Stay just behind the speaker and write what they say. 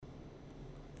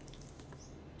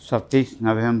27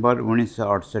 November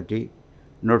 1968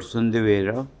 notes on the where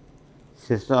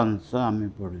ଶେଷ ଅଂଶ ଆମେ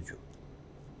ପଢ଼ୁଛୁ।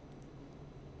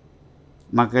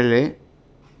 ମା କହିଲେ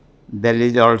there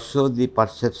is also the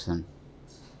perception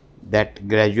that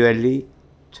gradually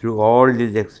through all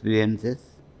these experiences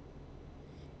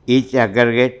each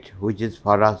aggregate which is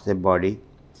for us a body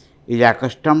is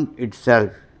accustoming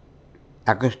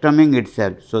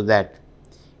itself so that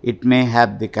it may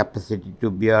have the capacity to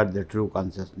bear the true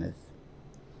consciousness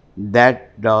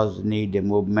that does need a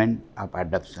movement of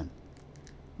adoption।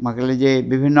 मैं कहले जे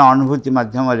विभिन्न अनुभूति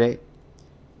माध्यम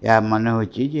या मन हो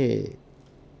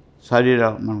शरीर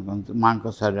मन कहतु माँ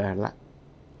को शरीर है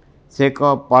से एक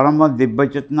परम दिव्य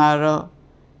चेतनार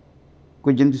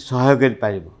को जमी सहयोग कर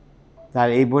पार तार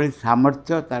ये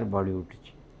सामर्थ्य तार बढ़ी उठी।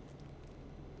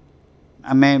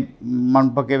 आम मन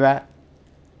पकेबा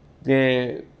जे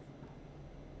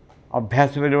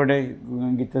अभ्यास बोले गोटे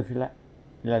गीत थिला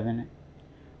पिलादिने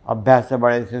अभ्यास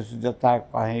बड़े से सुजता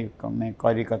कहीं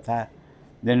करी कथा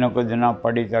दिन को दिन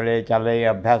पड़ी चले चले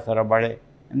अभ्यास बड़े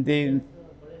एमती।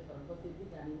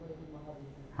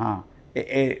 हाँ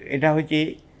यहाँ हूँ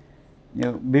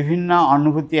विभिन्न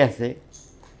अनुभूति आसे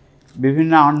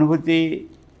विभिन्न अनुभूति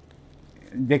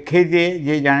देखे दिए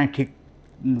जे जाने ठीक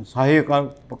सहयोग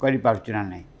करना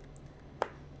नहीं।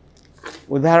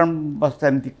 उदाहरण बस्ता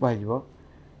एमती कह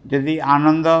जदि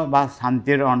आनंद बा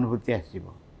शांतिर अनुभूति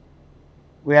आसो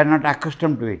we are not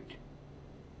accustom to it.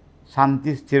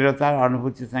 शांति स्थिरतार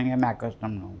अनुभूति संगे आम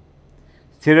आकस्टम नौ।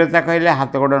 स्थिरता कहले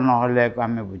हाथ गोड़ नहले को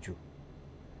आम बुझू।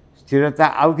 स्थिरता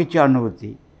आउ किछि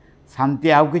अनुभूति शांति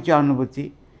आउ किछि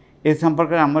अनुभूति ए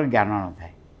संपर्क आमर ज्ञान न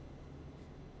थाए।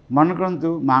 मन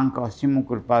करंतु माँ का असीम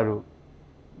कृपारू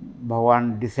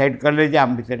भगवान डिसाइड कले जे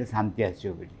आम भितर शांति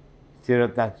आसो बोली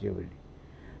स्थिरता आसो बोली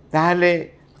ताहले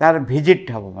तार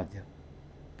भिजिट हम मध्य।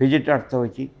 भिजिट अर्थ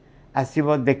होची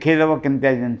आसब देखईदेव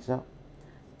केमतिया जिनस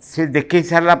से देखई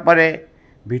सारा परे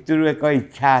भितर एक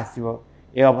इच्छा आसो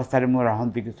ए अवस्था मु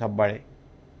रहती कि सब बड़े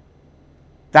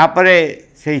तापरे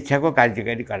से इच्छा को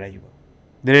कार्यकारी करा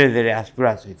धीरे धीरे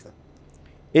आस्पुरा सहित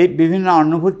ये विभिन्न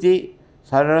अनुभूति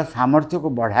शरीर सामर्थ्य को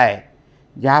बढ़ाए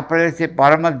जहाँफल से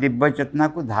परम दिव्य चेतना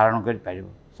को धारण कर पार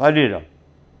शरीर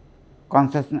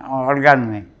कनसीयस अलग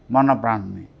नुहे मन प्राण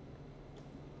नुहे।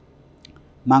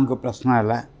 माँ को प्रश्न है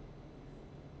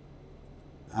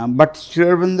but Shri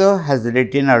Aurobindo has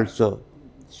written also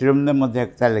Shri Aurobindo मध्य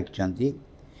एकता लिखिंट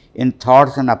in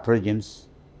thoughts and aphorisms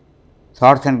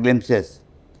thoughts and glimpses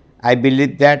I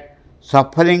believe that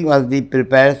suffering was the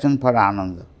preparation for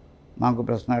Ananda. माँ को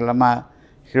प्रश्न है माँ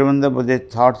श्री अरबिंदो बोधे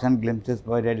थॉट्स एंड ग्लिम्पसेस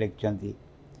बहरे लिखिंट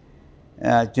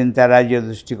चिंताराज्य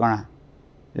दृष्टिकोण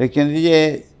लिखिंट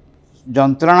जे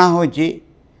जंत्रणा होची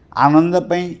आनंद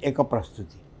पई एक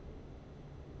प्रस्तुति।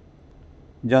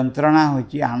 जंत्रणा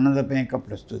होची आनंद पे एक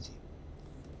प्रस्तुति।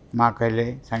 माँ कहले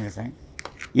संगे संगे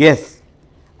yes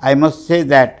I must say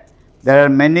that there are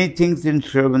many things in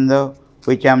Shri Aurobindo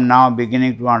which I am now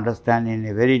beginning to understand in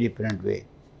a very different way.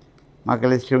 माँ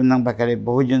कहले श्री अरबिंदो पाखे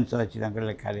बहुत जिनस अच्छी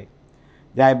लेखार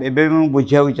जहाँ एवं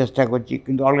बुझा चेष्टा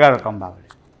कर अलग रकम भाव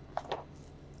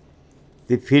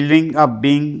the feeling of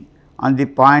being on the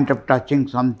point of touching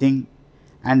something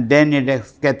and then it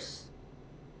escapes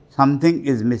something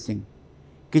is missing.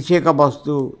 किसी एक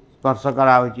वस्तु स्पर्श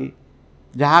कराऊँगी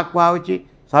जहाँ कहुच्छी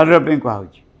शरीर पे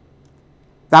कहुच्छी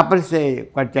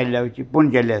से चली जाऊँगी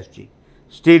पुणी चली आसूँ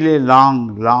still a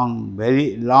long long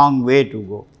very long way to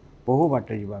go बहु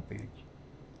बाट जावाई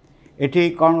एटी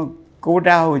कौन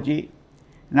कौटा होची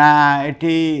ना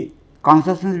एटी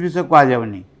कन्सियसनेस विषय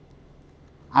कहुनी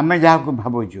आम जहाँ को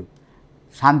भावुँ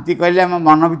शांति कहले आम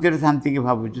मन भितर शांति की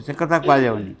भावुँ से कथा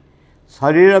कहुनी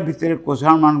शरीर भितर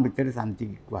कोषण मान भितर शांति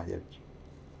की कहुच्छी।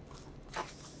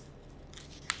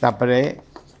 तापरे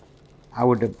आ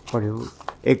गोटे पढ़ू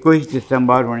 21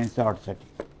 December 1968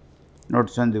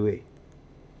 notes on the way.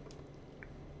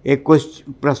 एक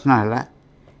प्रश्न है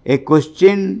ए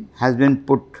क्वेश्चन हैज बीन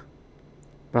पुट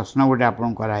प्रश्न गोटे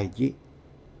आपन कराई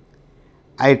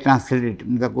आई ट्रांसलेट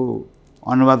मुझे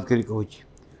अनुवाद कर कहूँ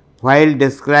while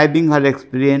describing her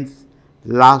experience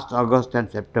last August and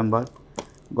September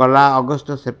गला अगस्त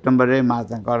और सेप्टेम्बर रे माँ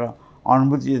तांकर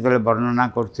अनुभूति जो वर्णना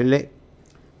करते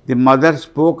The mother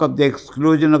spoke of the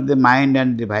exclusion of the mind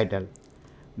and the vital।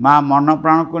 माँ मन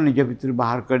प्राण को निज भितर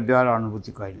बाहर कर देवार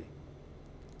अनुभूति कहले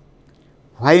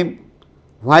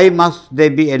why must they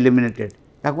be eliminated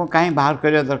ताको कहीं बाहर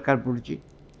करने दरकार पड़ी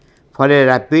for a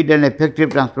rapid and effective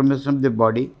transformation of the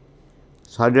body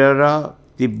शरीर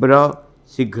तीव्र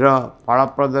शीघ्र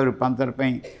फलप्रद रूपांतर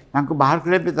ताको बाहर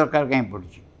करने भी दरकार कहीं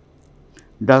पड़ी।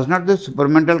 does not the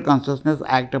supermental consciousness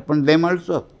act upon them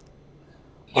also।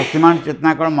 असीमान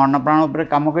चेतना कौन मन प्राण उपर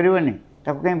काम करनी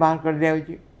ताको कहीं बाहर कर दिया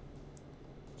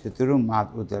से माँ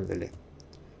उत्तर देले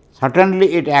certainly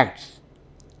it acts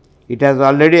it has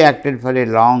already acted for a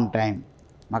long time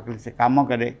माँ कहले से काम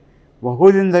करे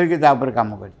बहुत दिन धरिकी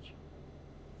काम कर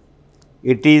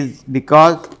it is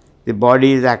because the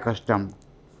body is accustomed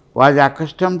was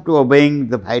accustomed to obeying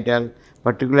the vital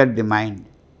particular the mind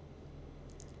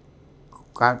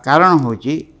कारण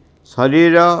होची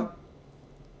शरीर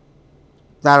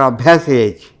तार अभ्यास है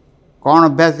कौन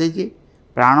अभ्यास है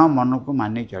प्राण मन को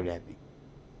मानी चलिया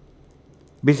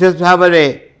विशेष भाव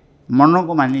मन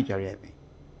को मानी चलिया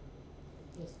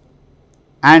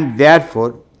and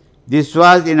therefore this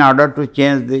was in order to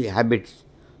change the habits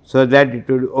so that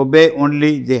it would ओबे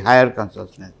ओनली द हायर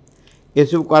कॉन्शियसनेस ये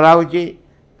सब कराऊँगी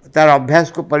तार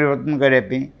अभ्यास को परिवर्तन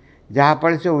करने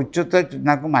जहाँफल से उच्चतर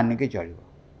चेतना को मानिके चलो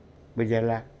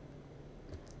बुझेगा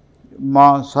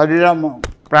शरीर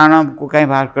प्राण को कहीं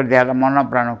बाहर कर दिया मन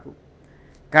प्राण को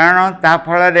कारण ता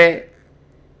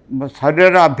फल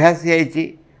शरीर अभ्यास है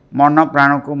मन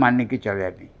प्राण को मानिके चलने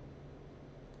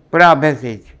पूरा अभ्यास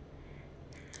है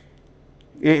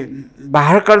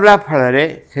बाहर करला फल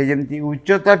से जमी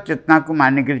उच्चतर चेतना को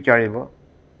मानिक चलो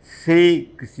से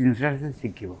जिनसा से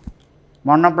शिख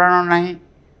मन प्राण ना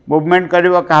मुवमेंट कर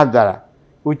द्वारा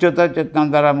उच्चतर चेतना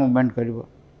द्वारा मुवमेंट कर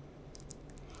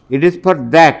इट इज फॉर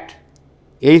दैट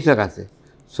यही सकाशे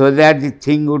so that the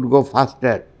thing would go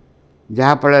faster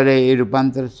जहाँफल ये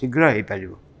रूपांतर शीघ्र हो पार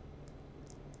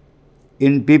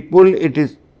इन people it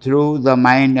is through the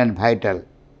mind and vital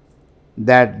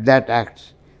that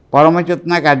acts परम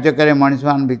चेतना कार्यकारी मनीष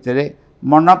मान भितर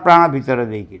मन प्राण भितर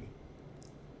देकरी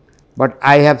but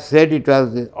I have said it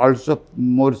was also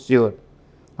more sure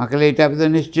कहले यहाँ तो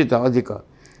निश्चित अधिक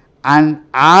एंड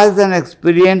आज an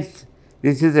experience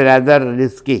this is rather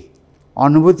risky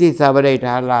अनुभूति हिसाब से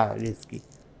यहाँ रिस्की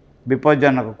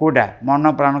विपज्जनक कौटा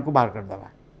मन प्राण को बाहर करदे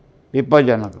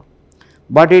विपज्जनक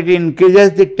but it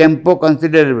increases the tempo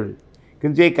कनसिडरेबल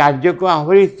किंतु ये कार्य को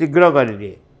आहरी शीघ्र कर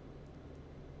दिए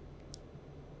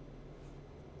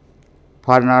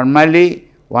for normally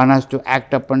one has to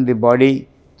act upon the body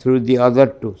through the other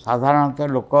to साधारणतः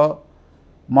लोक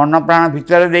मन प्राण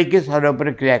भितर देके शरीर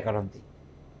उपर क्रिया करती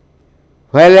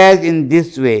well as in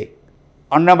this way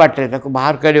अन्न बाटे ताको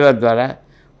बाहर करने द्वारा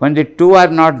when the two are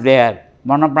not there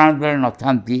मन प्राण द्वारा न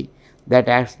था that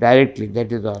acts directly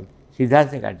that is all सीधा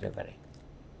से कार्य करे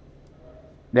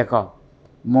देख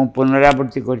मु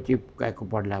पुनरावृत्ति कर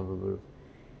पढ़ला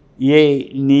ये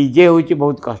निजे हूँ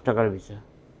बहुत कष्टकर विषय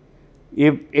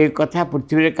ये कथा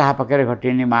पृथ्वी में क्या पाखे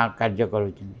घटेनी माँ कार्य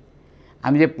कर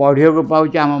आम जे पढ़ा को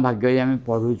पाचे आम भाग्य आम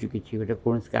पढ़ुचु कि गोटे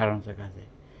कौन कारण सकाशे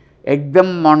एकदम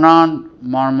मन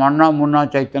मन मुन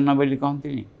चैतन्य बोली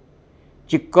कहती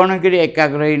चिक्कण कर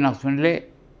एकाग्र ही न शुणिले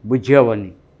बुझी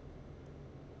हेनी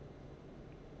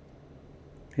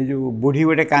से जो बुढ़ी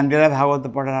गोटे कांदिला भागवत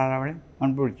पढ़ला बेले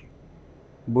मन पड़े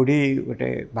बुढ़ी गोटे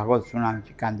भागवत शुणा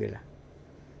कांदिला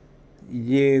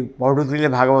ये पढ़ुले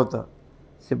भागवत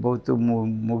से बहुत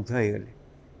मुग्ध हो गले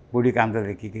बुढ़ी कांद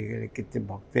देखिक केते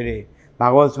भक्ति रे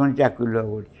भागवत शुणी आकुल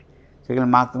हो से कहले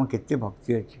माँ तुम केते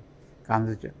भक्ति अच्छी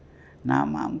कांदुच ना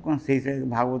माँ कौन से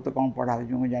भागवत कौन पढ़ा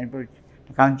मुझे जापर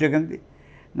कांदुच केमती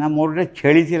ना मोर गोटे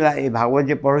छेली थी ये भागवत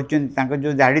जो पढ़ुं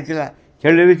जो दाढ़ी थी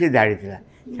छेली भी से दाढ़ी थी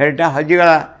छेलीटा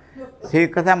हजिगला से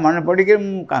कथा मन पड़ी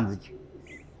मुझे कांदुची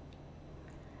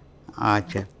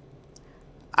अच्छा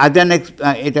आज नेक्स्ट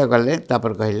यहाँ कले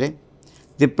तापर कहले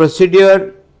the procedure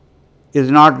is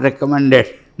not recommended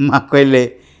माँ कहले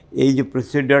ये जो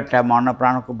प्रोसीड्योरटा मन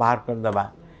प्राण को बाहर करदे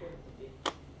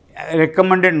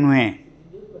रिकमेंडेड नुहे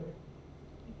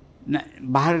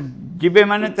बाहर जीवे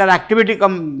माने तार एक्टिविटी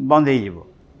कम बंद हो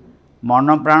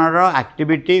मन प्राणर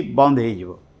एक्टिविटी बंद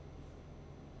हो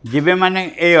जीवे माने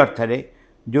ए अर्थ रे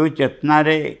जो चेतना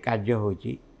कार्य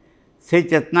होची से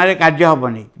चेतना कार्य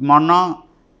हेनी मन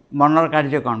मनर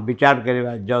कार्य कौन विचार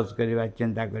करवा जज करवा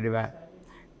चिंता करवा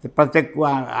प्रत्येक को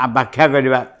व्याख्या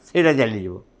करवा से चली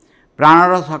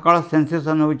प्राणर सकल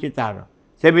सेंसेसन होची तार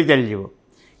से भी चली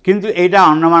किंतु एटा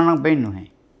अन्नमान पे नुहे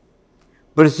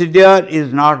procedure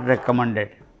is not recommended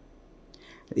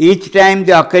each time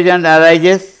the occasion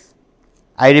arises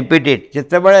I repeat it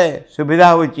जिते बड़े सुविधा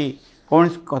होची कौन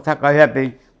कथा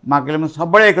कहवाई माँ कहले मुझे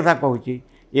सब एक कथा कहूँ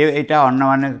ये अन्न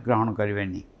मैंने ग्रहण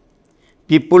करें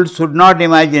पीपुल शुड नॉट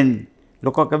इमेजिन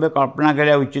लोक केवे कल्पना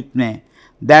करा उचित नुहे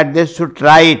that they should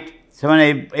try it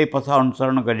से पथ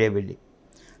अनुसरण करेंगे बोली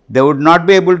they would not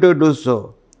be able to do so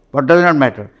but does not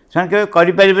matter से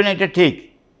करें ये ठीक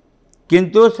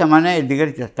किंतु से मैंने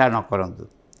दिगरे चेष्टा न करंतु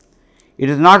it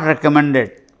is not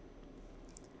recommended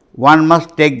one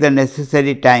must take the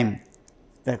necessary time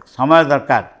समय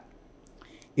दरकार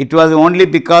It was only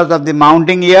because of the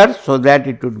mounting years so that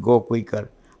it would go quicker.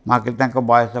 माँ के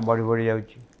बयस बढ़ी बढ़ी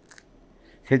जाऊँगी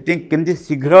से केमती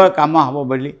शीघ्र काम हम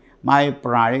बोली माँ ये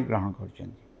प्रणाली ग्रहण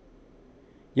कर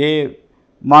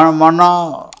मन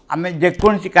आम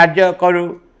जेकोसी कार्य करूँ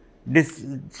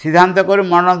सिद्धांत करूँ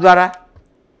मन द्वारा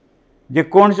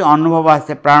जेकोसी अनुभव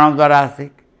आसे प्राण द्वारा आसे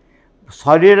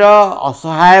शरीर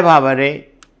असहाय भाव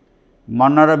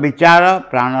मनर विचार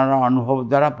प्राणर अनुभव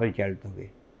द्वारा परिचालित हुए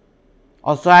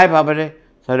असहाय भाव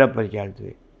शरीर परिचालित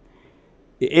हुए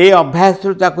ये अभ्यास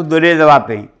दूरे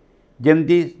देवाई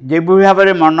जमती जो भाव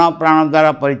में मन प्राण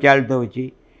द्वारा परिचालित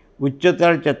होची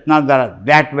उच्चतर चेतना द्वारा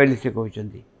दैट वैली से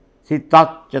कहते सी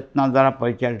तत्चेतना द्वारा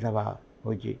परिचालित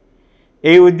होची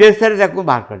ये उद्देश्य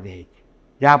बाहर कर दिया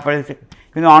जहाँफल से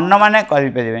कि अन्न मैंने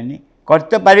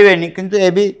करते पारे किंतु ये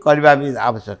भी करवा भी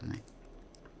आवश्यक नहीं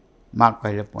माँ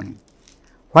कहले पुणी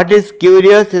what is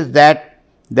curious is that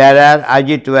there are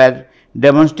as it were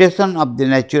demonstration of the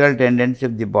natural tendency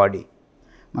of the body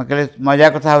माँ कहले मजा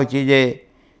कथा होची जे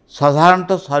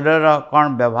साधारणतः शरीर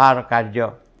कौन व्यवहार कार्य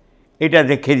यहाँ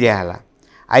देखी दिहला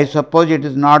I suppose it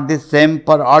is not the same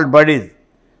for all bodies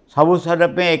सबू शरीर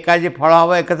पे एका जे फल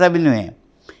हम एक भी नुहे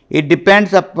it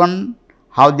depends upon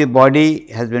how the body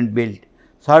has been built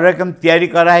शरीर केम तैयारी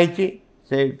कराई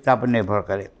से तापर निर्भर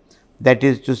करे that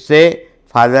is to say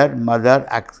father mother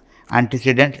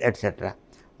antecedents etcetera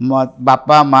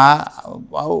बापा माँ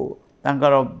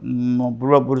आर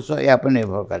पूर्वपुरुष या पर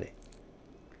निर्भर करे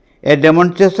a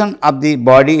demonstration of the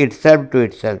body itself to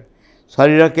itself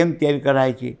शरीर केम तैयारी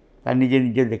कराई निजे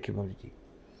निजे देखिपी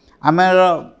आमर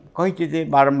कही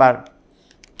बारंबार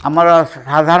आमर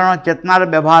साधारण चेतनार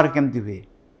व्यवहार केमती हुए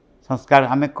संस्कार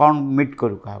आम कौन मीट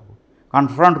करूँ क्या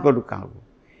कन्फ्रंट करूँ क्या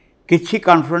किसी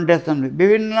कन्फ्रंटेशन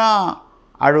विभिन्न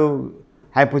आड़ू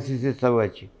हाइपोथेसिस सब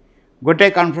अच्छी गोटे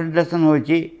कन्फ्रंटेशन हो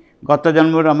गत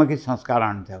जन्म आम कि संस्कार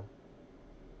आनी था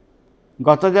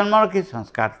गत जन्म कि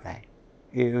संस्कार थाए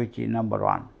ये हूँ नंबर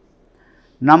 1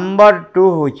 नंबर 2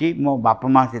 हूँ मो बापा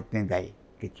माँ से दायी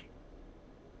किसी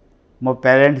मो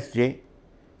पेरेंट्स जे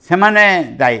से माने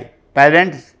दायी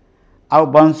पेरेंट्स आउ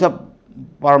वंश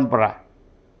परंपरा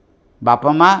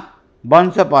बापा माँ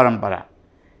वंश परंपरा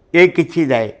ये किसी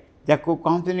दायी जाको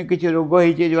कहते किसी रोग हो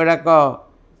जोड़ाक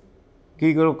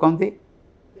कि रोग कहते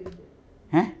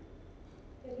हैं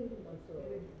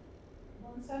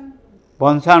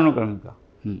वंशानुक्रमिक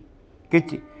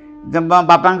कि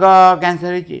बापा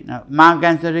कैंसर हो माँ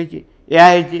कैंसर हो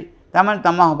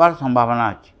तुम हबार संभावना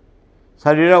अच्छी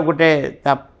शरीर गोटे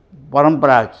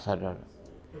परंपरा अच्छी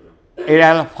शरीर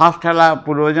ये फर्स्ट है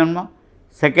पूर्वजन्म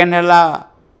सेकेंड है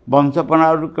वंश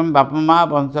परानुक्रम बापा माँ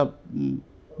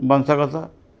वंशगत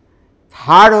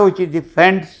थर्ड हूँ the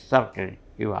friends circle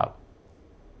you have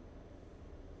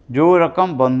जो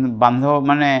रकम बांधव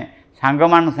माने सांग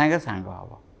मान संगे सांग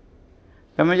हम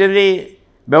तुम जदि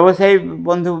व्यवसायी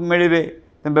बंधु मिले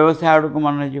तो व्यवसाय आड़ को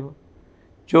मन जीव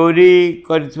चोरी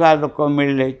कर लोक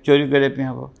मिले चोरी करने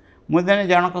हम मुझे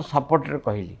जनक सपोर्टर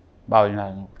कहली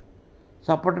बाबू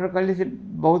सपोर्टर कहली से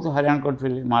बहुत हैरान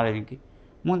करुले महाराज की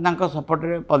मुझे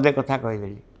सपोर्टर पदे कथा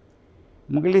कहीदेली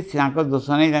मुझे दोष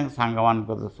नहीं सांग मान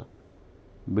दोष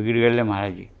बिगड़ गले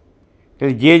महाराज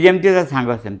कहले जी जमती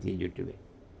सांग सेमती जुटे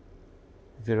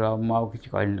मुझे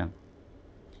कहना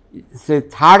से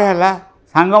थर्ड है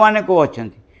सांग मैंने कौ अच्छा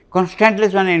कन्स्टांटली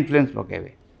से इन्फ्लुएंस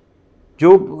पकेबे जो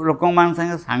लोक मान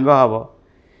संगे सांग हम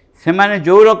से माने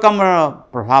जो रकम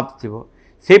प्रभाव थी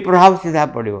से प्रभाव सीधा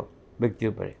पड़ो व्यक्ति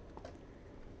उपर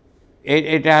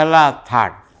यहाँ है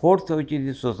थर्ड फोर्थ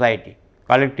हूँ सोसाइटी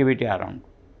कलेक्टिविटी अराउंड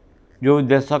जो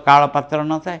देश काल पात्र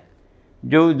न थाए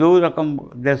जो जो रकम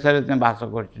देश में बास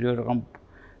कर जो रकम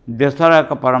देशर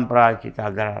एक परंपरा अच्छी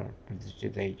द्वारा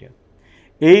प्रतिष्ठित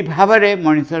यही भाव में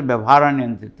मनुष्य व्यवहार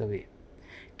नियंत्रित हुए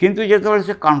किंतु जो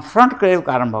से कन्फ्रंट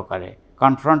करने आरंभ करे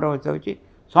कन्फ्रंट होती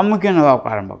सम्मुखीन होगा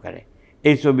आरंभ करे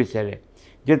यही सब विषय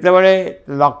जितेबाला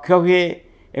लक्ष्य हुए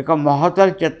एक महतर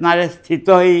चेतन स्थित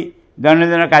हो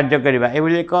दैनंदिन कार्य करवा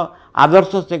ये एक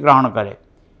आदर्श से ग्रहण करे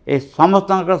ये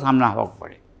समस्त सामना हवा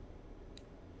पड़े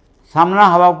सामना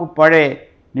हवा को पड़े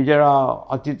निजर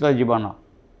अतीत जीवन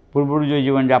पूर्व जो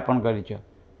जीवन यापन कर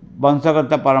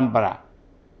वंशगत परंपरा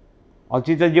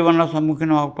अतीत जीवन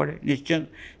सम्मुखीन होगा पड़े निश्चय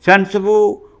से सब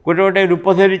गोटे गोटे रूप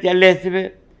धरी चली आसबे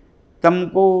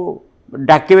तुमको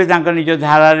डाकिबे निज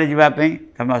धारा जावाई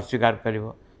तुम अस्वीकार कर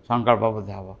संकल्पबद्ध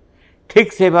हम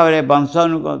ठीक से भाव में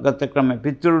वंशानुगत क्रमे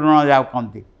पितृऋण जाओ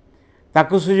कहती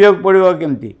ताकू सुझाव पड़ो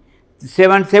केमती से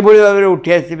भाव में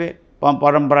उठी आसबे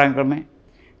परंपरा क्रमे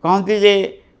कहती जे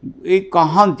ये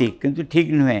कहती किंतु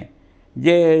ठीक नुहे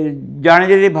जे जड़े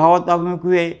जदि भगवत अभिमुख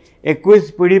हुए 21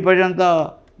 पीढ़ी पर्यंत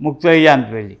मुक्त हो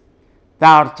जाते बोली ତା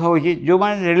ଅର୍ଥ ହେଉଛି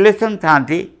ଯେଉଁମାନେ ରିଲେସନ୍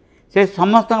ଥାଆନ୍ତି ସେ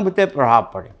ସମସ୍ତଙ୍କ ଭିତରେ ପ୍ରଭାବ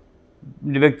ପଡ଼େ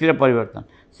ବ୍ୟକ୍ତିର ପରିବର୍ତ୍ତନ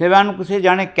ସେମାନଙ୍କୁ ସେ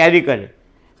ଜଣେ କ୍ୟାରି କରେ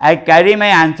I carry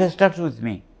my ancestors with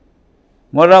me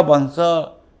ମୋର ବଂଶ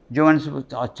ଯେଉଁମାନେ ସବୁ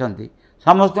ଅଛନ୍ତି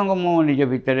ସମସ୍ତଙ୍କୁ ମୁଁ ନିଜ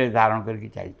ଭିତରେ ଧାରଣ କରିକି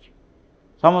ଚାଲିଛି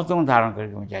ସମସ୍ତଙ୍କୁ ଧାରଣ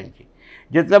କରିକି ମୁଁ ଚାଲିଛି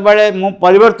ଯେତେବେଳେ ମୁଁ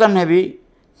ପରିବର୍ତ୍ତନ ହେବି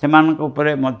ସେମାନଙ୍କ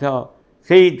ଉପରେ ମଧ୍ୟ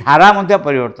ସେଇ ଧାରା ମଧ୍ୟ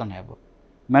ପରିବର୍ତ୍ତନ ହେବ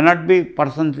may not be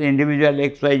person individual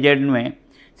XYZ ନୁହେଁ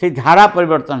ସେଇ ଧାରା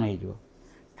ପରିବର୍ତ୍ତନ ହେଇଯିବ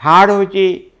ଥାର୍ଡ଼ ହେଉଛି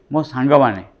ମୋ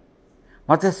ସାଙ୍ଗମାନେ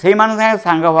ମୋତେ ସେଇମାନଙ୍କ ସାଙ୍ଗେ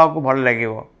ସାଙ୍ଗ ହେବାକୁ ଭଲ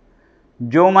ଲାଗିବ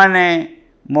ଯେଉଁମାନେ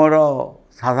ମୋର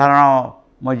ସାଧାରଣ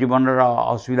ମୋ ଜୀବନର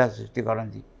ଅସୁବିଧା ସୃଷ୍ଟି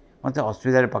କରନ୍ତି ମୋତେ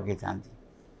ଅସୁବିଧାରେ ପକାଇଥାନ୍ତି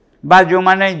ବା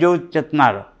ଯେଉଁମାନେ ଯେଉଁ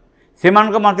ଚେତନାର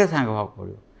ସେମାନଙ୍କ ମୋତେ ସାଙ୍ଗ ହେବାକୁ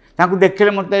ପଡ଼ିବ ତାଙ୍କୁ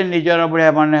ଦେଖିଲେ ମୋତେ ନିଜର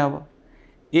ଭଳିଆ ମନେ ହେବ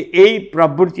ଏଇ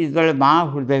ପ୍ରବୃତ୍ତି ଯେତେବେଳେ ମା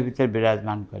ହୃଦୟ ଭିତରେ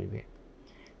ବିରାଜମାନ କରିବେ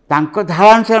ତାଙ୍କ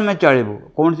ଧାରା ଅନୁସାରେ ଆମେ ଚଳିବୁ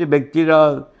କୌଣସି ବ୍ୟକ୍ତିର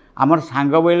ଆମର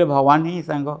ସାଙ୍ଗ ବୋଇଲେ ଭଗବାନ ହିଁ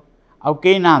ସାଙ୍ଗ ଆଉ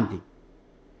କେହି ନାହାନ୍ତି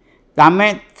ଆମେ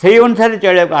ସେଇ ଅନୁସାରେ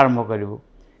ଚଳିବାକୁ ଆରମ୍ଭ କରିବୁ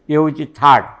ଇଏ ହେଉଛି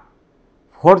ଥାର୍ଡ଼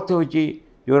ଫୋର୍ଥ ହେଉଛି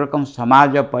ଯେଉଁ ରକମ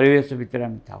ସମାଜ ପରିବେଶ ଭିତରେ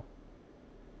ଆମେ ଥାଉ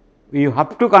you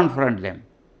have to confront them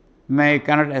may you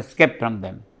cannot escape from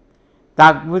them ତା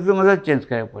ଭିତରୁ ମଧ୍ୟ ଚେଞ୍ଜ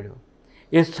କରିବାକୁ ପଡ଼ିବ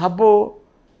ଏସବୁ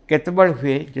କେତେବେଳେ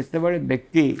ହୁଏ ଯେତେବେଳେ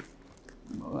ବ୍ୟକ୍ତି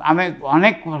ଆମେ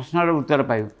ଅନେକ ପ୍ରଶ୍ନର ଉତ୍ତର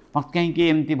ପାଇବୁ ମୋତେ କାହିଁକି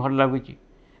ଏମିତି ଭଲ ଲାଗୁଛି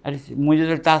ଆରେ ମୁଁ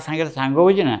ଯେତେବେଳେ ତା ସାଙ୍ଗରେ ସାଙ୍ଗ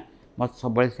ହେଉଛି ନା ମୋତେ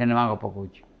ସବୁବେଳେ ସିନେମା ଗପ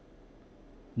କହୁଛି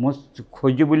ମୁଁ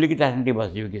ଖୋଜି ବୁଲିକି ତା ସାଙ୍ଗେ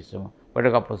ବସିବି କିଛି ସମୟ ଗୋଟେ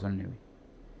ଗପ ଶୁଣିବି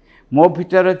ମୋ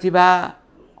ଭିତରେ ଥିବା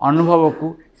ଅନୁଭବକୁ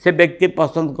ସେ ବ୍ୟକ୍ତି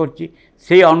ପସନ୍ଦ କରୁଛି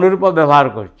ସେଇ ଅନୁରୂପ ବ୍ୟବହାର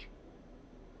କରୁଛି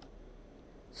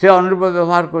ସେ ଅନୁରୂପ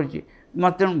ବ୍ୟବହାର କରୁଛି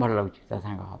ମୋତେ ଭଲ ଲାଗୁଛି ତା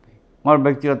ସାଙ୍ଗ ହେବା ପାଇଁ ମୋର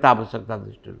ବ୍ୟକ୍ତିଗତ ଆବଶ୍ୟକତା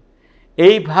ଦୃଷ୍ଟିରୁ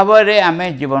ଏଇ ଭାବରେ ଆମେ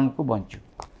ଜୀବନକୁ ବଞ୍ଚୁ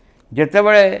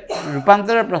ଯେତେବେଳେ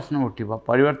ରୂପାନ୍ତର ପ୍ରଶ୍ନ ଉଠିବ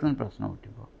ପରିବର୍ତ୍ତନ ପ୍ରଶ୍ନ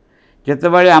ଉଠିବ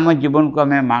ଯେତେବେଳେ ଆମ ଜୀବନକୁ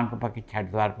ଆମେ ମାଆଙ୍କ ପାଖେ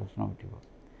ଛାଡ଼ିଦେବାର ପ୍ରଶ୍ନ ଉଠିବ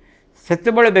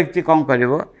ସେତେବେଳେ ବ୍ୟକ୍ତି କ'ଣ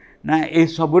କରିବ ନା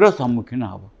ଏସବୁର ସମ୍ମୁଖୀନ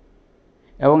ହେବ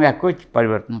ଏବଂ ୟାକୁ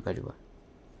ପରିବର୍ତ୍ତନ କରିବ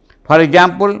for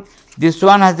example this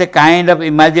one has a kind of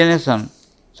imagination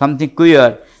something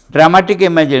queer dramatic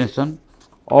imagination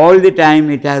all the time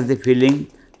it has the feeling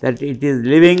that it is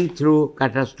living through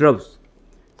catastrophes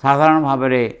ସାଧାରଣ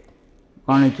ଭାବରେ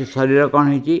କ'ଣ ହେଇଛି ଶରୀର କ'ଣ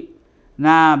ହେଇଛି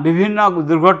ନା ବିଭିନ୍ନ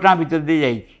ଦୁର୍ଘଟଣା ଭିତରେ ଦେଇ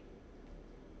ଯାଇଛି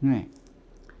ନୁହେଁ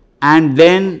and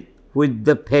then with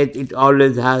the faith it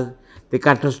always has the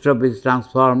catastrophe is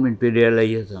transformed into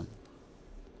realization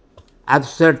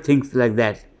absurd things like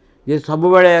that ଯେ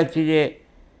ସବୁବେଳେ ଅଛି ଯେ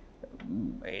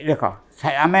ଦେଖ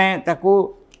ଆମେ ତାକୁ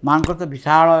ମାଆଙ୍କର ତ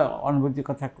ବିଶାଳ ଅନୁଭୂତି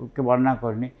କଥା ବର୍ଣ୍ଣନା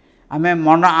କରୁନି ଆମେ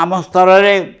ମନ ଆମ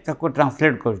ସ୍ତରରେ ତାକୁ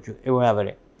ଟ୍ରାନ୍ସଲେଟ୍ କରୁଛୁ ଏଭଳି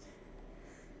ଭାବରେ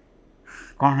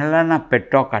କ'ଣ ହେଲା ନା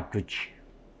ପେଟ କାଟୁଛି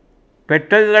ପେଟ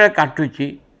ଯେତେବେଳେ କାଟୁଛି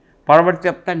ପରବର୍ତ୍ତୀ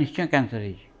ସପ୍ତାହ ନିଶ୍ଚୟ କ୍ୟାନ୍ସର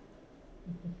ହେଇଛି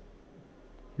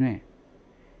ନୁହେଁ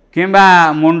କିମ୍ବା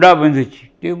ମୁଣ୍ଡ ବିନ୍ଧୁଛି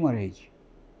ଟ୍ୟୁମର ହେଇଛି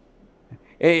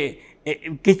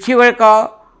କିଛି ଏକ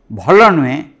ଭଲ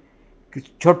ନୁହେଁ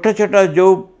ଛୋଟ ଛୋଟ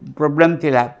ଯେଉଁ ପ୍ରୋବ୍ଲେମ୍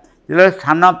ଥିଲା ଯେତେବେଳେ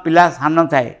ସାନ ପିଲା ସାନ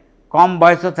ଥାଏ କମ୍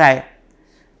ବୟସ ଥାଏ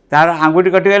ତା'ର ଆଙ୍ଗୁଠି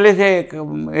କଟିଗଲେ ସେ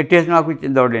ATS ନେବାକୁ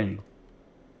ଦୌଡ଼େନି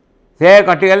ସେ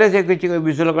କଟିଗଲେ ସେ କିଛି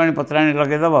ବିଶୁଲକଣି ପତ୍ରାଣୀ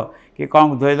ଲଗାଇଦେବ କି କ'ଣ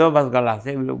ଧୋଇଦେବ ବାସ୍ ଗଲା ସେ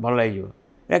ଭଲ ହେଇଯିବ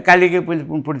କାଲିକି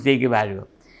ପୁଣି ଦେଇକି ବାହାରିବ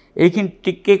ଏଇଖିଣି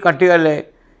ଟିକେ କଟିଗଲେ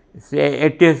ସେ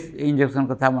ATS ଇଞ୍ଜେକ୍ସନ୍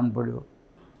କଥା ମନେ ପଡ଼ିବ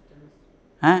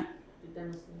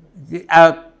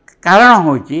କାରଣ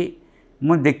ହେଉଛି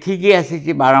ମୁଁ ଦେଖିକି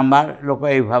ଆସିଛି ବାରମ୍ବାର ଲୋକ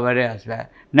ଏଇ ଭାବରେ ଆସିବା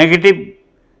ନେଗେଟିଭ୍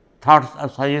ଥଟ୍ସ ଆଉ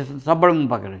ସଜେସନ୍ ସବୁବେଳେ ମୋ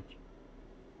ପାଖରେ ଅଛି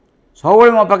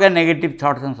ସବୁବେଳେ ମୋ ପାଖରେ ନେଗେଟିଭ୍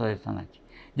ଥଟ୍ସ ଆଣ୍ଡ ସଜେସନ୍ ଅଛି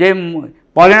ଯେ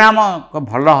ପରିଣାମ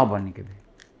ଭଲ ହେବନି କେବେ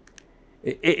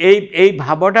ଏଇ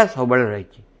ଭାବଟା ସବୁବେଳେ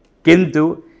ରହିଛି କିନ୍ତୁ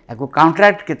ୟାକୁ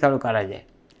କାଉଣ୍ଟରାକ୍ଟ କେତେବେଳେ କରାଯାଏ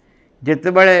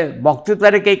ଯେତେବେଳେ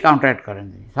ବକ୍ତୃତାରେ କେହି କାଉଣ୍ଟରାକ୍ଟ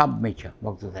କରନ୍ତିନି ସବୁ ମିଛ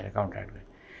ବକ୍ତୃତାରେ କାଉଣ୍ଟରାକ୍ଟ କରେ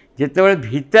ଯେତେବେଳେ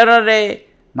ଭିତରରେ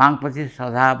ମାଙ୍କ ପ୍ରତି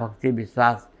ଶ୍ରଦ୍ଧା ଭକ୍ତି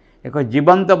ବିଶ୍ୱାସ ଏକ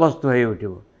ଜୀବନ୍ତ ବସ୍ତୁ ହୋଇ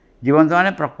ଉଠିବ ଜୀବନ୍ତ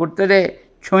ମାନେ ପ୍ରକୃତରେ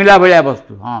ଛୁଇଁଲା ଭଳିଆ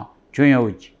ବସ୍ତୁ ହଁ ଛୁଇଁ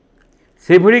ହେଉଛି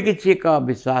ସେଭଳି କିଛି ଏକ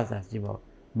ବିଶ୍ୱାସ ଆସିବ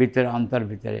ଭିତରେ ଅନ୍ତର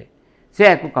ଭିତରେ ସେ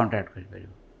ୟାକୁ କାଉଣ୍ଟରାକ୍ଟ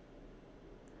କରିପାରିବ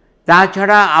ତା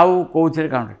ଛଡ଼ା ଆଉ କେଉଁଥିରେ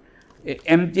କାଉଣ୍ଟରାକ୍ଟ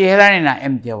ଏମିତି ହେଲାଣି ନା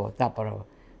ଏମିତି ହେବ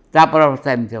ତାପର ଅବସ୍ଥା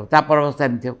ଏମିତି ହେବ ତାପର ଅବସ୍ଥା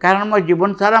ଏମିତି ହେବ କାରଣ ମୋ ଜୀବନ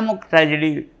ସାରା ମୁଁ ଟ୍ରାଜେଡ଼ି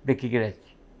ଦେଖିକିରି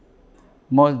ଆସିଛି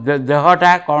ମୋ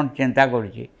ଦେହଟା କ'ଣ ଚିନ୍ତା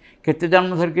କରୁଛି କେତେ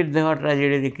ଜନ୍ମ ଧରିକି ଦେହ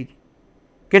ଟ୍ରାଜେଡ଼ି ଦେଖିଛି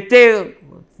କେତେ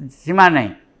ସୀମା ନାହିଁ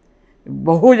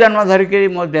ବହୁ ଜନ୍ମ ଧରିକିରି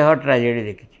ମୋ ଦେହ ଟ୍ରାଜେଡ଼ି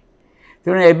ଦେଖିଛି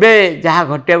ତେଣୁ ଏବେ ଯାହା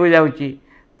ଘଟିବାକୁ ଯାଉଛି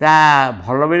ତା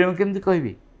ଭଲ ବୋଲି ମୁଁ କେମିତି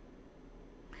କହିବି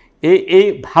ଏଇ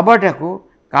ଭାବଟାକୁ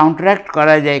କାଉଣ୍ଟରାକ୍ଟ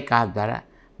କରାଯାଏ କାହା ଦ୍ୱାରା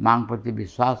ମାଙ୍କ ପ୍ରତି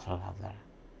ବିଶ୍ୱାସ ଶ୍ରଦ୍ଧା ଦ୍ୱାରା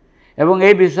ଏବଂ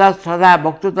এই ବିଶ୍ୱାସ ଶ୍ରଦ୍ଧା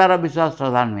ବକ୍ତୃତାର ବିଶ୍ୱାସ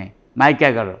ଶ୍ରଦ୍ଧା ନୁହେଁ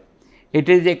ମାଇକାଗର it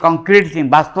is a concrete thing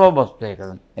ବାସ୍ତବ ବସ୍ତୁ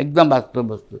ଏକଦମ ବାସ୍ତବ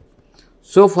ବସ୍ତୁ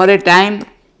so for a time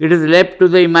it is left to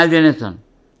the imagination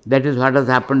that is what has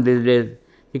happened this days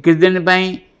कि किस दिन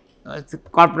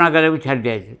कल्पना करे छाड़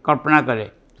दिया कल्पना करे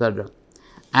शरीर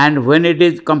and when it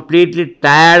is completely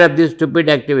tired of this stupid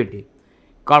activity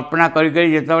कल्पना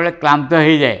करी जिते क्लांत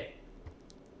हो जाए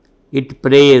it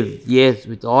prays yes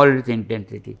with all its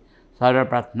intensity शरीर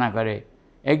प्रार्थना करे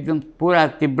एकदम पूरा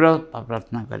तीव्र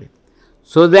प्रार्थना करे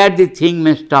so that the thing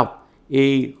may stop ये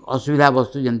असुविधा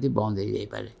वस्तु जमी बंद हो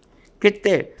जाए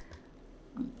केते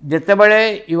जितेबले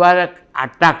यू आर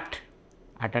अटैक्ट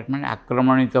माने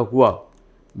आक्रमणित हुआ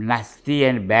नास्टी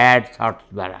एंड बैड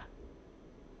थॉट्स द्वारा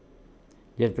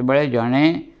जितेबले जड़े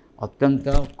अत्यंत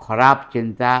खराब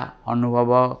चिंता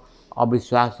अनुभव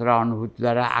अविश्वास अनुभूति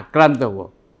द्वारा आक्रांत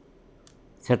हो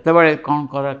सेतबले कौन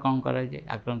करा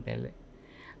जाए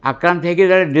आक्रांत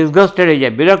है डिस्गस्टेड हो जाए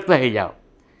विरक्त हो जाओ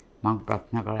माँ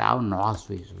प्रार्थना करे आउ न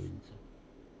आसु जिन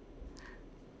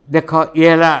देख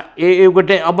ये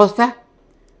गोटे अवस्था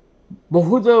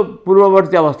बहुत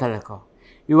पूर्ववर्ती अवस्था देख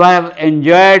you have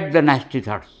enjoyed the nasty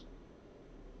thoughts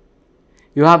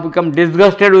you have become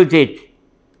disgusted with it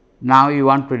now you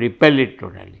want to repel it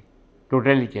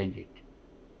totally change it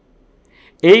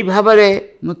यही भाव में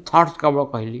मु थॉट्स केवल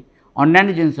कहली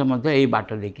अन्य जिनस यही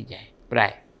बाट देखी जाए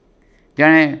प्राय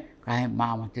जड़े कहे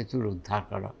माँ मत तू उद्धार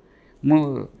कर मु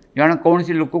जड़े कौन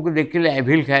सी लोक को देखिले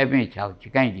एभिल खाया इच्छा हो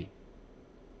कहीं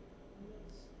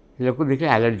लोक देखिले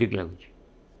एलर्जिक लगुच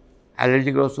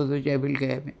एलर्जिक औषध हो एभिल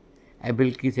खाया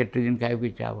एभिल की सेट्रिजिन खाया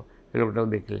इच्छा हो लोकटा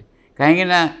देखिले कहीं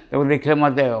देखिले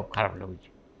मत खराब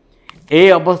लगुच ये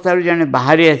अवस्था जड़े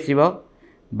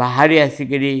बाहरी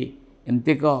आसिक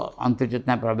एमती एक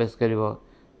अंतर्चेतना प्रवेश कर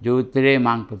जो थे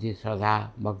माँ प्रति श्रद्धा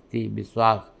भक्ति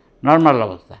विश्वास नॉर्मल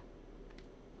अवस्था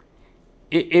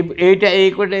एटा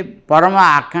एक गोटे परम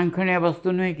आकांक्षणीय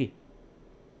वस्तु नुहे कि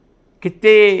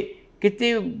किते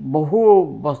किते बहु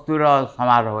वस्तुर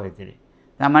समारोह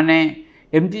ये माने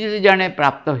एमती जब जड़े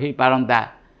प्राप्त हो पारंता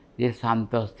ये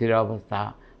शांत स्थिर अवस्था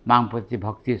माँ प्रति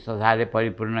भक्ति श्रद्धा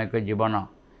परिपूर्ण एक जीवन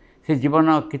से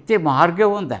जीवन किते महार्घ्य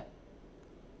होता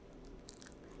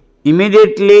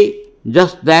immediately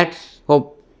just that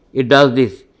hope it does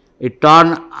this it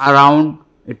turns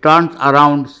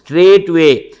around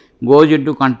straightway goes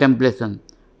into contemplation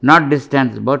not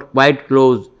distance but quite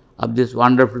close of this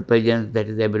wonderful presence that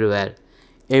is everywhere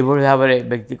ये भाव में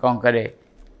व्यक्ति कौन करे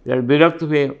विरक्त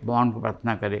हुए भगवान को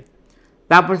प्रार्थना करे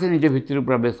तापर से निज भितर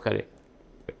प्रवेश करे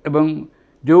एवं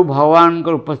जो भगवान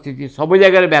को उपस्थिति सब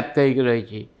जगह व्याप्त होकर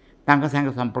रही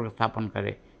संगे संपर्क स्थापन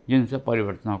करे जिनसे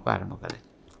परिवर्तन को आरंभ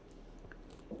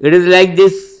करे it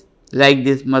is like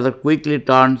this mother quickly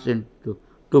turns into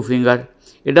two fingers.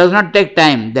 It does not take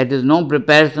time. That is no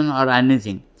preparation or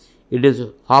anything. It is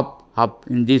hop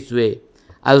in this way,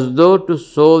 as though to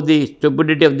show the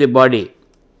stupidity of the body.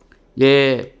 ये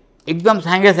एकदम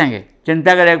सांगे सांगे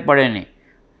चिंता करा पड़े नहीं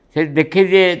से देखी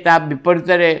जे ता विपरीत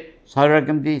शरीर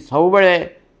केमती सब बड़े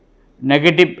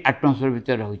नेगेटिव एटमोस्फियर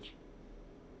भीतर रहुछि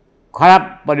खराब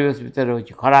परिवेश भीतर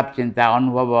रहुछि खराब चिंता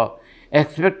अनुभव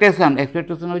एक्सपेक्टेशन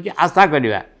होछि आशा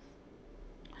करवा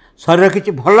शरीर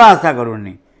किसी भल आशा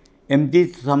करूनी एमती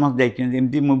समस्त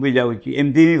जामती मुझे जाऊँगी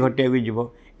एमती ही घटिया जीव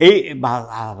यही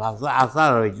आशा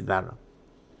रही तार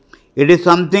इट इज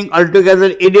समथिंग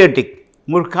अलटुगेदर इडियोटिक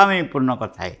मूर्खामीपूर्ण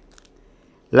कथा है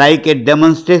like a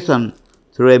demonstration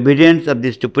through evidence of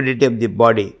the stupidity of the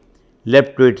body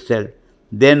left to itself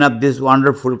then of this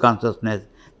wonderful consciousness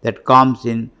that comes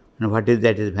in what is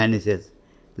that is वैनिसेस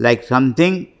like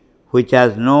something which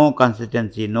has no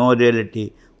consistency no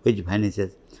reality which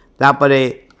वैनिसेस तापर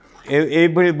ये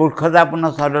मूर्खतापूर्ण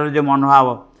शरीर जो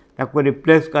मनोभाव ताको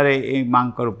replace करे माँ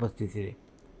उपस्थिति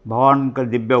भगवान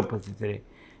दिव्य उपस्थिति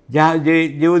जहाँ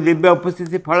जो दिव्य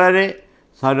उपस्थिति फल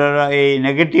शरीर ये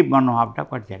नेगेटिव मनोभावटा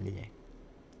कट चली जाए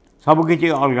सबकि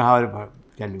अलग भाव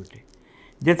चली उठे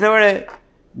जितेबले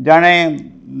जड़े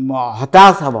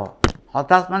हताश हम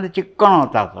हताश मान चिक्कण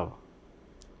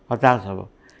हताश हम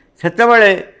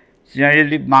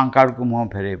से माँ कार्ड को मुँह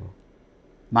फेरेब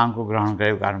माँ को ग्रहण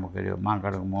करने आरंभ कर माँ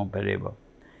कार्ड को मुँह फेरेब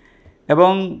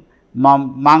एवं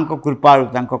माँ को कृपार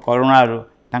करुणार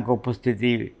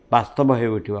उपस्थिति वास्तव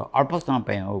हो उठ अल्प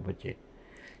समय हो पचे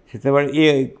से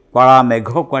ये कला मेघ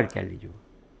कुआड़ चलीज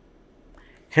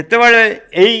से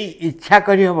यही इच्छा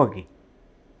करहब कि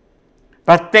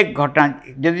प्रत्येक घटना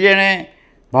जदि जड़े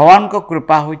भगवान को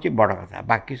कृपा हो बड़ कथा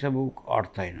बाकी सब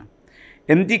अर्थहीन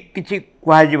एमती किसी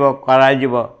कह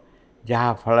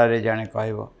जहाँ फल जड़े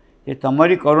कह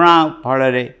तुमरी करुणा फल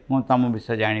मु तुम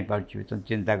विषय जापारी तुम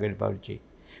चिंता करी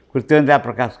कृतज्ञता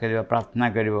प्रकाश कर प्रार्थना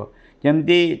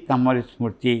करमती तुम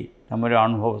स्मृति तुम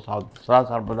अनुभव सदा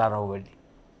सर्वदा रो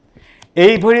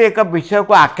यही एक विषय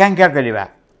को आकांक्षा करवा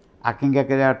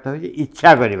अर्थ हो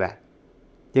इच्छा करवा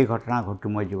ये घटना घटू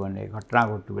मो जीवन में घटना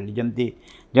घटू बोली जमती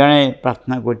जड़े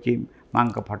प्रार्थना कर माँ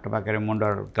फटो पाखे मुंड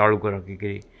तलू रखिक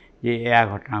ये या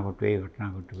घटना घटू ये घटना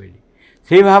घटू बोली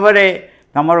से भाव में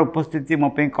तुम उपस्थिति मो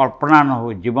कल्पना न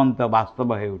हो जीवंत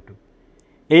वास्तव हो उठू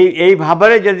यही भाव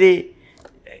में जदि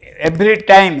every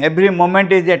time every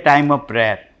moment is a time of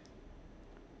prayer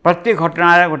प्रति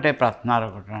घटना गोटे प्रार्थनार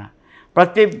घटना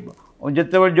प्रति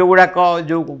जिते जो गुड़ाक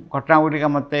जो घटना गुड़िक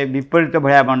मत विपरीत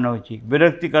भाया मन हो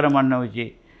विरक्तिकर मन हो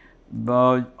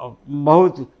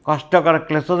बहुत कष्टकर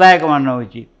क्लेशदायक मन हो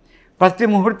प्रति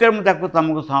मुहूर्त मुझे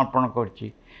तुमको समर्पण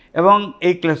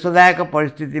कर क्लेशदायक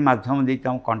परिस्थिति माध्यम दे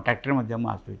तुम कंटाक्टर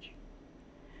आसूँ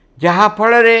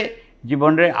जहाँफल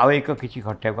जीवन में आउ एक किसी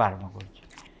घटा को आरंभ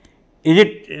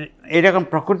कर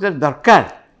प्रकृति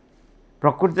दरकार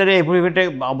प्रकृति में यह गोटे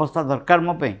अवस्था दरकार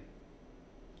मोप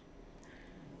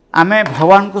आमे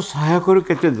भगवान को सहाय करूँ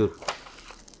केते दूर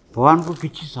भगवान को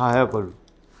किसी सहाय करूँ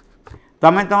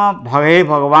तमें तुम हे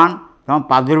भगवान तुम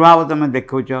प्रादुर्भाव तुम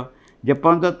देखा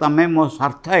जेपर्यंत तुम मो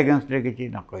स्वार्थ एगेन्स्ट किसी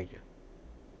न कही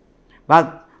बा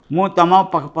मु तुम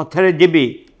पथरे जीवी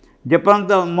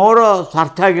जेपर्यंत मोर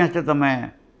स्वार्थ एगेन्स्ट तुम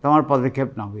तुम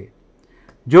पदक्षेप न हुए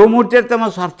जो मुहूर्त तुम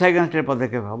स्वार्थ एगेन्स्ट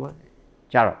पदक्षेप हम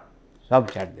चल सब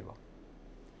छाड़देव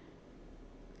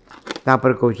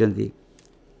तापर कहते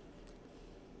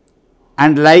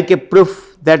and like a proof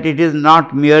that it is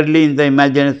not merely in the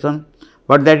imagination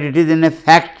but that it is in a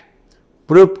fact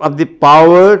proof of the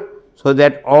power so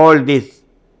that all this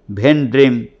vain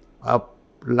dream of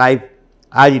life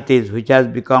as it is which has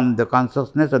become the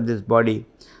consciousness of this body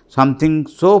something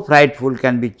so frightful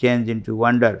can be changed into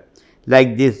wonder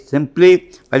like this simply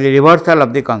by the reversal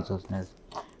of the consciousness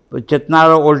चेतनार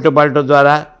उल्ट पाल्ट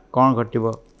द्वारा कौन घटव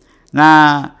ना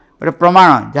गोटे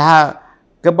प्रमाण जहाँ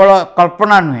केवल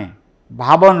कल्पना नुहे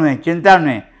भाव नुहे चिंता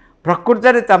नुहे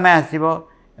प्रकृति में तुम आसब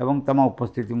एवं तुम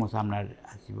उपस्थिति मो सामने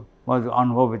आसब मो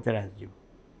अनुभव भितर आसो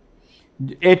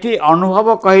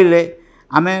अनुभव कहले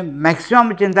आम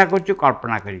मैक्सिमम चिंता कर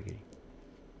कल्पना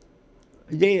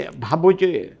जे भावुँ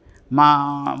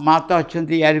माँ तो अच्छा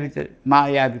यार भीतर माँ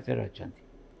या भीतर अच्छा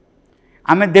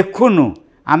आम देखुनु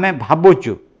आम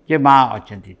भावुचु जे माँ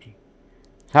अच्छा ठीक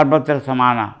सर्वत्र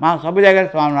समान माँ सब जगह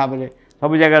समान भाव में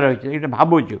सब जगह रही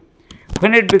भावुचु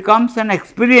when it becomes an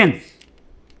experience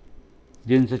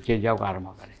जिनस चेंज आरंभ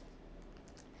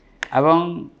करे एवं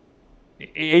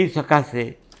यही सकाशे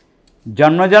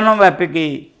जन्म जन्म व्यापिकी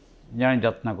जन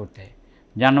जत्न करते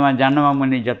जन्म जन्म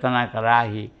मुनि जतना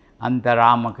कराही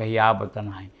अंतराम कही आवत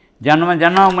ना जन्म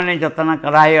जन्म मुनि जतना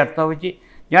कराही अर्थ हो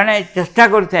जड़े चेष्टा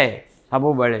करें सब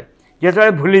बेले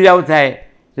जो भूली जाऊ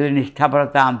जो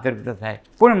निष्ठापरता आंतरिकता थाए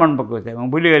पुणी मन पकाए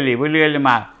भूलीगली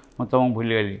माँ मैं तुमको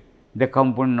भूलीगली देख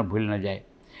पुण्य न भूल न जाए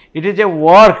इट इज ए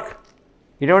वर्क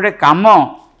ये गोटे कम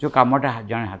जो कमटा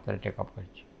जड़े हाथ में टेकअप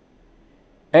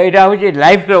करटा हूँ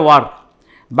लाइफ वर्क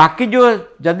बाकी जो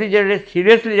जदि जो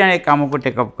सीरियसली जड़े कम को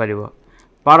टेकअप कर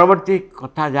परवर्ती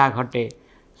कथा जहाँ घटे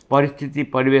परिस्थिति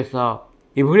परिवेश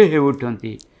ये हो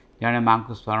उठती जड़े माँ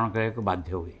को स्मरण करने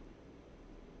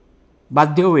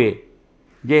बाध्य हुए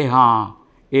जे हाँ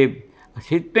ये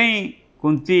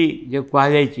कुंती जो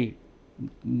कहुई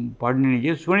पढ़नी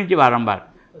निजे शुणी बारंबार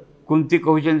कुंती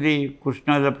कहते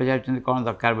कृष्ण जब पचार कौन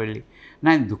दरकार बोली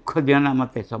ना दुख दिना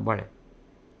मत सब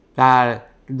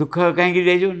दुख कहीं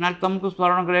दीजु ना तुमको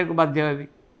स्मरण करने को बाध्य हेबी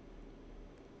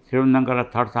श्रीवृंदर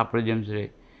थर्ड साप्रोजेम्स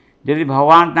जदि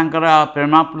भगवान तंकर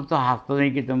प्रेमाप्लुत हाथ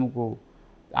नहीं तुमको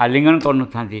आलिंगन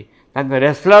कर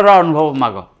रेसलर अनुभव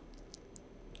माग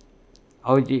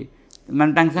हूँ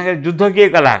मानते सागे युद्ध किए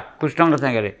कला कृष्ण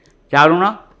सागर चारुण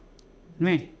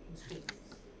नुहे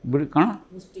कौन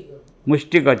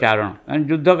मुष्टिक चारण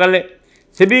युद्ध कले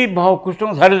से भी कृष्ण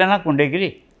को धरले ना कुंडेकी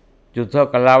युद्ध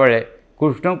कला बेले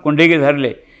कृष्ण को कुंडेकी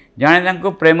धरले जड़े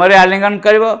प्रेम आलिंगन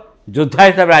कर योद्धा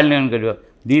हिसाब से आलिंगन कर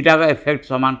दीटा का इफेक्ट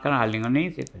सामान कारण आलिंगन ही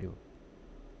से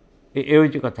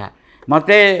कर कथा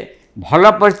मत भल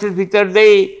परिस्थिति भीतर दे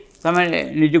तुम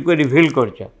निजक रिभिल कर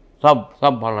सब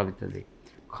सब भल भीतर दे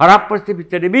खराब परिस्थिति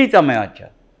भीतर भी तुम अच्छा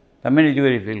तुम निजक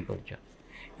रिभिल कर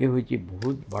ये हूँ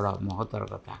बहुत बड़ महत्तर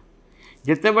कथा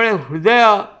जिते बड़े हृदय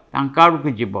आड़ को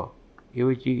जीव ये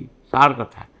हूँ सार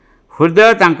कथा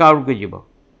हृदय आड़ को जीव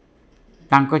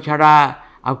छाड़ा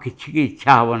आ किसी की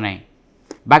इच्छा हम ना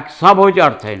बाकी सब हूँ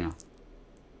अर्थहीन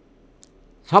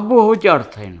सब हूँ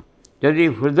अर्थहीन जदि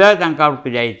हृदय आड़ को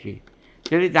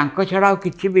जाती छाड़ा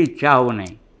किसी भी इच्छा हो ना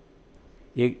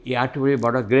या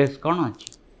बड़ ग्रेस कौन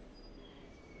अच्छी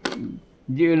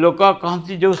लोक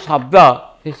कहती जो शब्द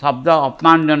से शब्द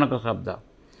अपमानजनक शब्द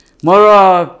मोर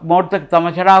मोर तो तुम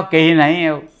छड़ा कहीं ना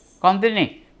कहते नहीं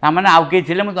तमें आउ कई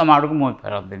थे तुम आड़ को मुँह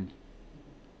फेरती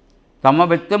तुम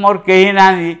व्यतीत मोर कहीं ना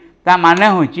ତା ମାନେ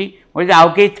ହେଉଛି ମୁଁ ଯଦି ଆଉ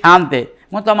କେହି ଥାନ୍ତେ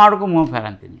ମୁଁ ତୁମ ଆଡ଼କୁ ମୁହଁ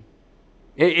ଫେରାନ୍ତିନି।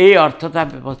 ଏଇ ଅର୍ଥ ତା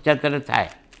ପଶ୍ଚାତରେ ଥାଏ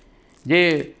ଯେ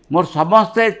ମୋର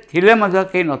ସମସ୍ତେ ଥିଲେ ମଧ୍ୟ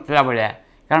କେହି ନଥିଲା ଭଳିଆ,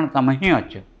 କାରଣ ତୁମେ ହିଁ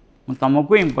ଅଛ, ମୁଁ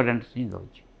ତୁମକୁ ଇମ୍ପୋର୍ଟାନ୍ସ ହିଁ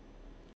ଦେଉଛି।